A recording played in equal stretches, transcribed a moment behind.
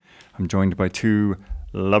I'm joined by two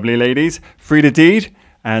lovely ladies, Freda Deed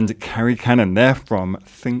and Carrie Cannon. They're from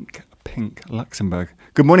Think Pink, Luxembourg.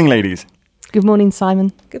 Good morning, ladies. Good morning,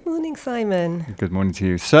 Simon. Good morning, Simon. Good morning to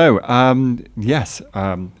you. So,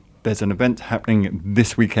 there's an event happening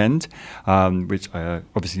this weekend, which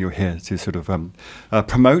obviously you're here to sort of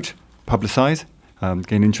promote, publicise,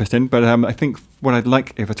 gain interest in. But I think what I'd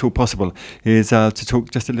like, if at all possible, is to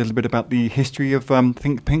talk just a little bit about the history of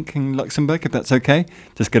Think Pink in Luxembourg, if that's okay.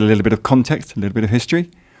 Just get a little bit of context, a little bit of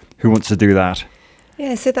history. Who wants to do that?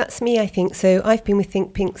 Yeah, so that's me, I think. So I've been with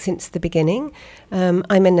Think Pink since the beginning. I'm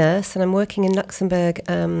a nurse and I'm working in Luxembourg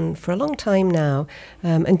for a long time now.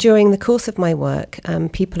 And during the course of my work,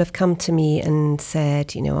 people have come to me and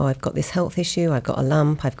said, I've got this health issue, I've got a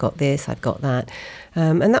lump, I've got this, I've got that.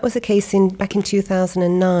 And that was the case back in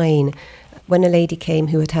 2009 when a lady came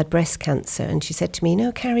who had breast cancer. And she said to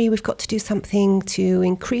me, Carrie, we've got to do something to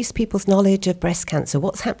increase people's knowledge of breast cancer.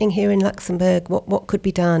 What's happening here in Luxembourg? What could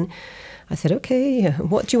be done? I said, okay,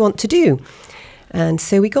 what do you want to do? And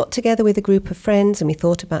so we got together with a group of friends and we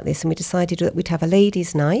thought about this and we decided that we'd have a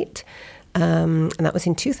ladies' night. And that was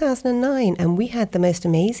in 2009. And we had the most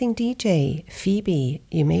amazing DJ, Phoebe.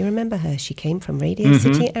 You may remember her. She came from Radio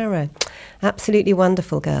City Arrow. Absolutely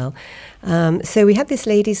wonderful girl. So we had this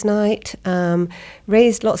ladies' night,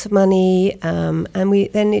 raised lots of money, and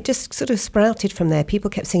then it just sort of sprouted from there. People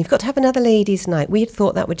kept saying, you've got to have another ladies' night. We had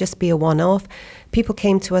thought that would just be a one-off. People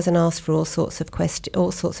came to us and asked for all sorts of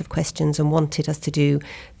questions and wanted us to do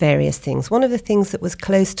various things. One of the things that was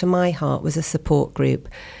close to my heart was a support group.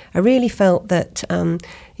 I really felt that,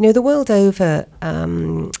 the world over,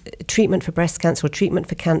 treatment for breast cancer or treatment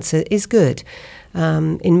for cancer is good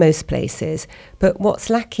in most places. But what's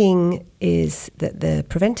lacking is that the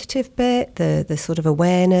preventative bit, the sort of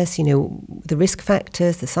awareness, the risk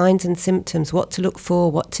factors, the signs and symptoms, what to look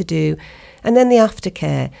for, what to do, and then the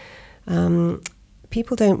aftercare.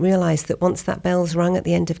 People don't realise that once that bell's rung at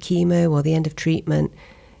the end of chemo or the end of treatment,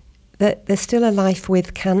 that there's still a life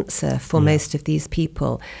with cancer for most of these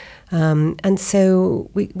people. And so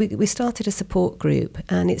we started a support group,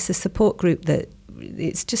 and it's a support group that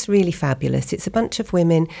it's just really fabulous. It's a bunch of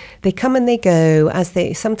women. They come and they go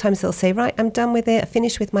sometimes they'll say, right, I'm done with it. I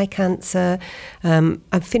finished with my cancer. I'm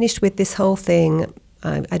finished with this whole thing.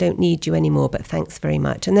 I don't need you anymore, but thanks very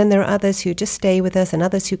much. And then there are others who just stay with us and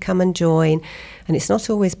others who come and join. And it's not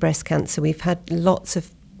always breast cancer. We've had lots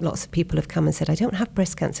of people have come and said, I don't have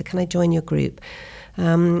breast cancer. Can I join your group?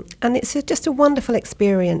 And it's just a wonderful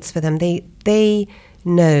experience for them. They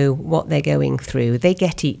know what they're going through. They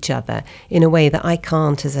get each other in a way that I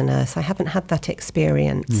can't as a nurse. I haven't had that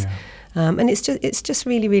experience. Yeah. And it's just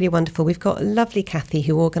really, really wonderful. We've got lovely Kathy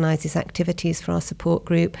who organises activities for our support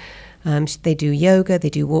group. They do yoga, they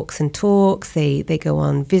do walks and talks, they go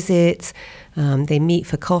on visits, they meet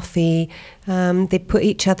for coffee, they put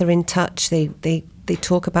each other in touch, they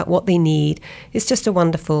talk about what they need. It's just a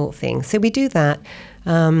wonderful thing. So we do that.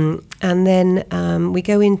 And then we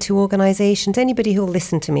go into organisations. Anybody who'll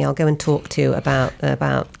listen to me, I'll go and talk to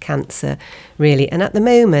about cancer, really. And at the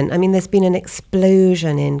moment, there's been an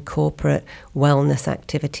explosion in corporate wellness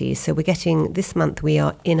activities. So this month we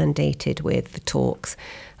are inundated with the talks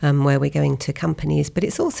where we're going to companies, but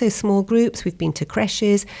it's also small groups. We've been to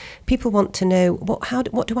creches. People want to know how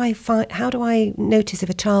do I find? How do I notice if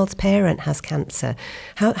a child's parent has cancer?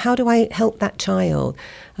 How do I help that child?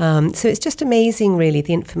 So it's just amazing, really,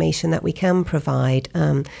 the information that we can provide,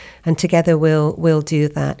 and together we'll do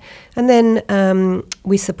that. And then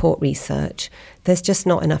we support research. There's just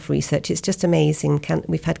not enough research. It's just amazing.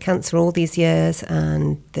 We've had cancer all these years,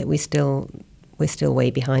 and that we're still way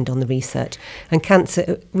behind on the research. And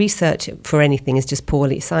cancer research for anything is just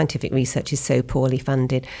scientific research is so poorly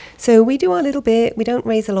funded. So we do our little bit. We don't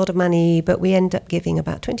raise a lot of money, but we end up giving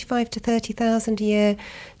about 25 to 30,000 a year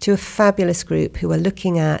to a fabulous group who are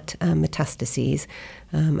looking at metastases,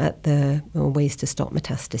 at the ways to stop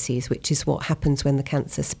metastases, which is what happens when the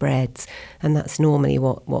cancer spreads. And that's normally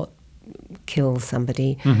what kills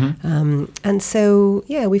somebody. And so,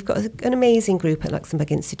 we've got an amazing group at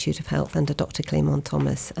Luxembourg Institute of Health under Dr. Clément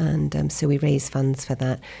Thomas, and so we raise funds for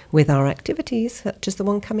that with our activities, such as the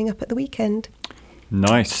one coming up at the weekend.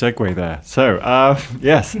 Nice segue there. So,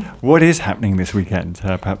 yes, what is happening this weekend?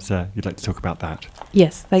 Perhaps you'd like to talk about that.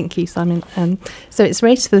 Yes, thank you, Simon. So it's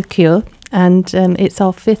Race for the Cure, and it's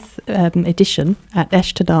our 5th edition at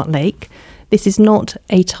Echternart Lake. This is not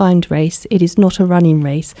a timed race. It is not a running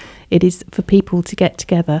race. It is for people to get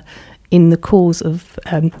together in the cause of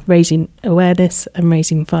raising awareness and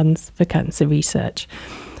raising funds for cancer research.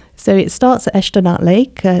 So it starts at Echternart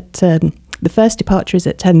Lake. The first departure is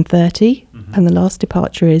at 10:30 and the last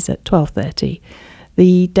departure is at 12:30.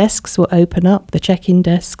 The desks will open up, the check-in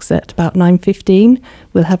desks, at about 9:15.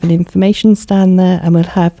 We'll have an information stand there, and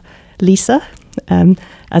we'll have Lisa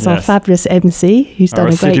as our fabulous MC, who's done a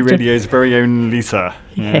great job. City Radio's very own Lisa.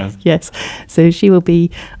 Yes. So she will be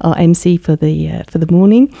our MC for the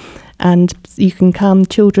morning, and you can come,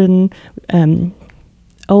 children,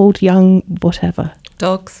 old, young, whatever.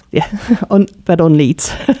 Dogs. Yeah, but on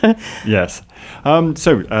leads. Yes.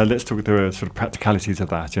 So let's talk the sort of practicalities of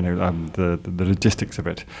that, the logistics of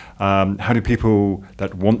it. How do people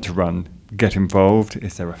that want to run get involved?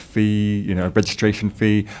 Is there a fee, a registration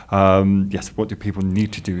fee? What do people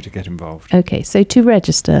need to do to get involved? Okay, so to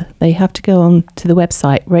register, they have to go on to the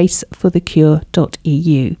website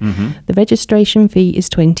raceforthecure.eu. Mm-hmm. The registration fee is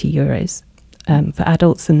 €20 for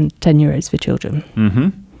adults and €10 for children. Mm-hmm.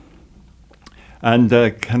 And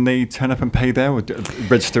can they turn up and pay there, or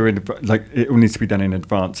register it all needs to be done in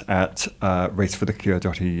advance at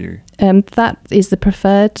raceforthecure.eu? That is the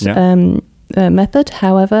preferred method.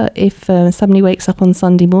 However, if somebody wakes up on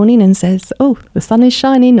Sunday morning and says, "Oh, the sun is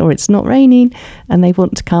shining," or "It's not raining," and they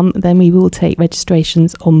want to come, then we will take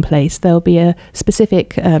registrations on place. There will be a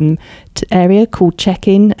specific area called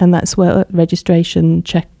check-in, and that's where registration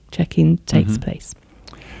check-in takes place.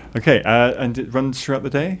 Okay, and it runs throughout the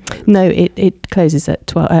day? No, it closes at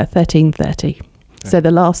 13:30. Okay. So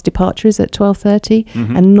the last departure is at 12:30,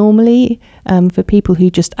 and normally for people who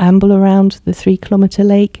just amble around the 3-kilometre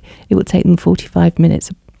lake, it will take them 45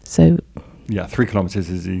 minutes. So 3 kilometres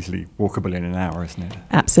is easily walkable in an hour, isn't it?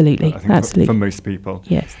 Absolutely, I think absolutely. For most people.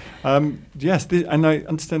 Yes. And I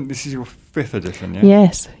understand this is your 5th edition,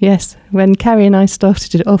 yeah? Yes. When Carrie and I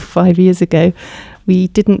started it off 5 years ago, we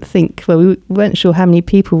didn't think, we weren't sure how many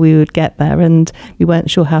people we would get there, and we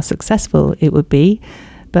weren't sure how successful it would be.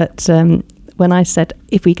 But when I said,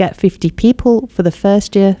 if we get 50 people for the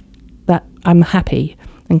first year, that I'm happy.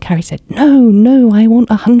 And Carrie said, no, I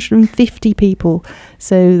want 150 people.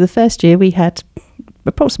 So the first year we had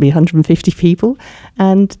approximately 150 people.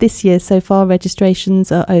 And this year, so far,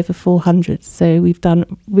 registrations are over 400. So we've done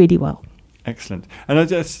really well. Excellent. And I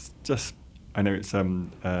I know it's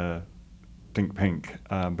Think Pink,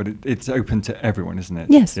 but it's open to everyone, isn't it?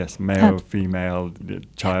 Yes. Yes, male, female,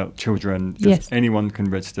 children, anyone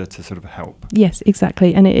can register to sort of help. Yes,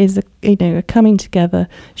 exactly. And it is a coming together,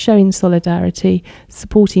 showing solidarity,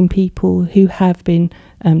 supporting people who have been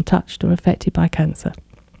touched or affected by cancer.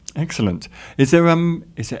 Excellent. Is there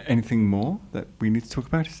anything more that we need to talk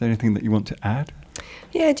about? Is there anything that you want to add?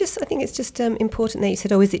 Yeah, I think it's just important that you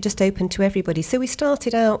said, is it just open to everybody? So we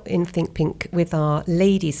started out in Think Pink with our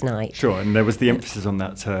ladies' night. Sure, and there was the emphasis on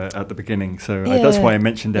that at the beginning, so that's why I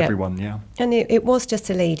mentioned everyone, And it was just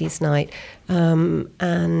a ladies' night,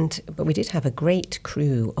 but we did have a great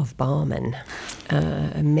crew of barmen,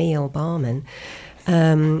 a male barman.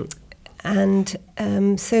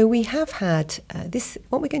 So we have had this.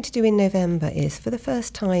 What we're going to do in November is, for the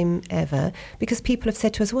first time ever, because people have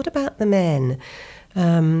said to us, "What about the men?"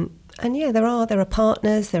 There are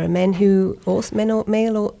partners. There are men who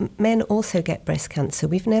men also get breast cancer.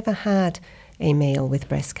 We've never had a male with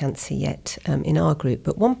breast cancer yet in our group,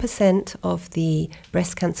 but 1% of the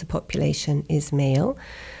breast cancer population is male.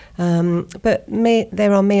 But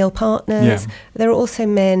there are male partners. Yeah. There are also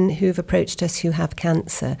men who've approached us who have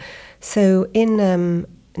cancer. So in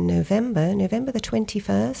November the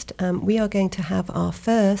 21st, we are going to have our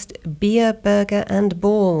first beer, burger and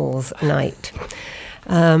balls night.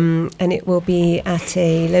 And it will be at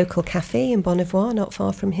a local cafe in Bonnevoie, not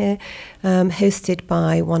far from here, hosted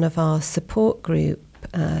by one of our support group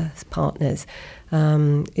partners.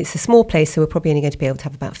 It's a small place, so we're probably only going to be able to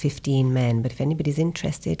have about 15 men. But if anybody's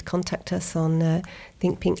interested, contact us on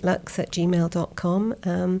thinkpinklux@gmail.com.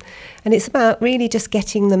 And it's about really just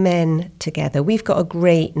getting the men together. We've got a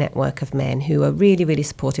great network of men who are really, really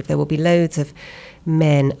supportive. There will be loads of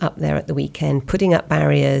men up there at the weekend, putting up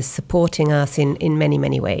barriers, supporting us in many,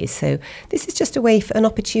 many ways. So this is just an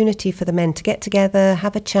opportunity for the men to get together,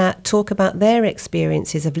 have a chat, talk about their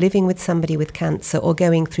experiences of living with somebody with cancer or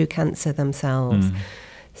going through cancer themselves.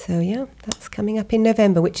 So that's coming up in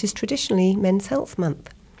November, which is traditionally Men's Health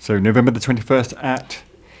Month. So November the 21st at?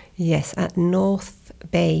 Yes, at North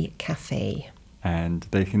Bay Cafe. And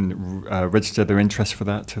they can register their interest for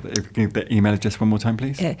that. If you can give the email address one more time,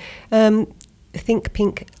 please.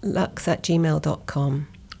 thinkpinklux@gmail.com.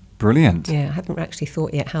 Brilliant. Yeah, I haven't actually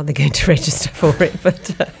thought yet how they're going to register for it,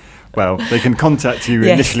 but... Well, they can contact you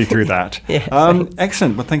initially through that. Yes,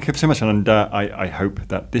 excellent. Well, thank you so much. And I hope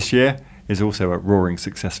that this year is also a roaring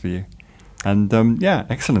success for you. And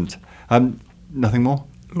excellent. Nothing more?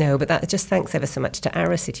 No, but just thanks ever so much to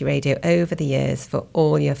Arrow City Radio over the years for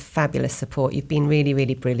all your fabulous support. You've been really,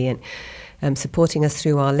 really brilliant. supporting us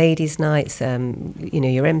through our ladies' nights,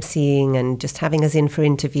 your emceeing and just having us in for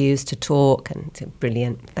interviews to talk. And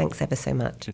brilliant. Thanks ever so much.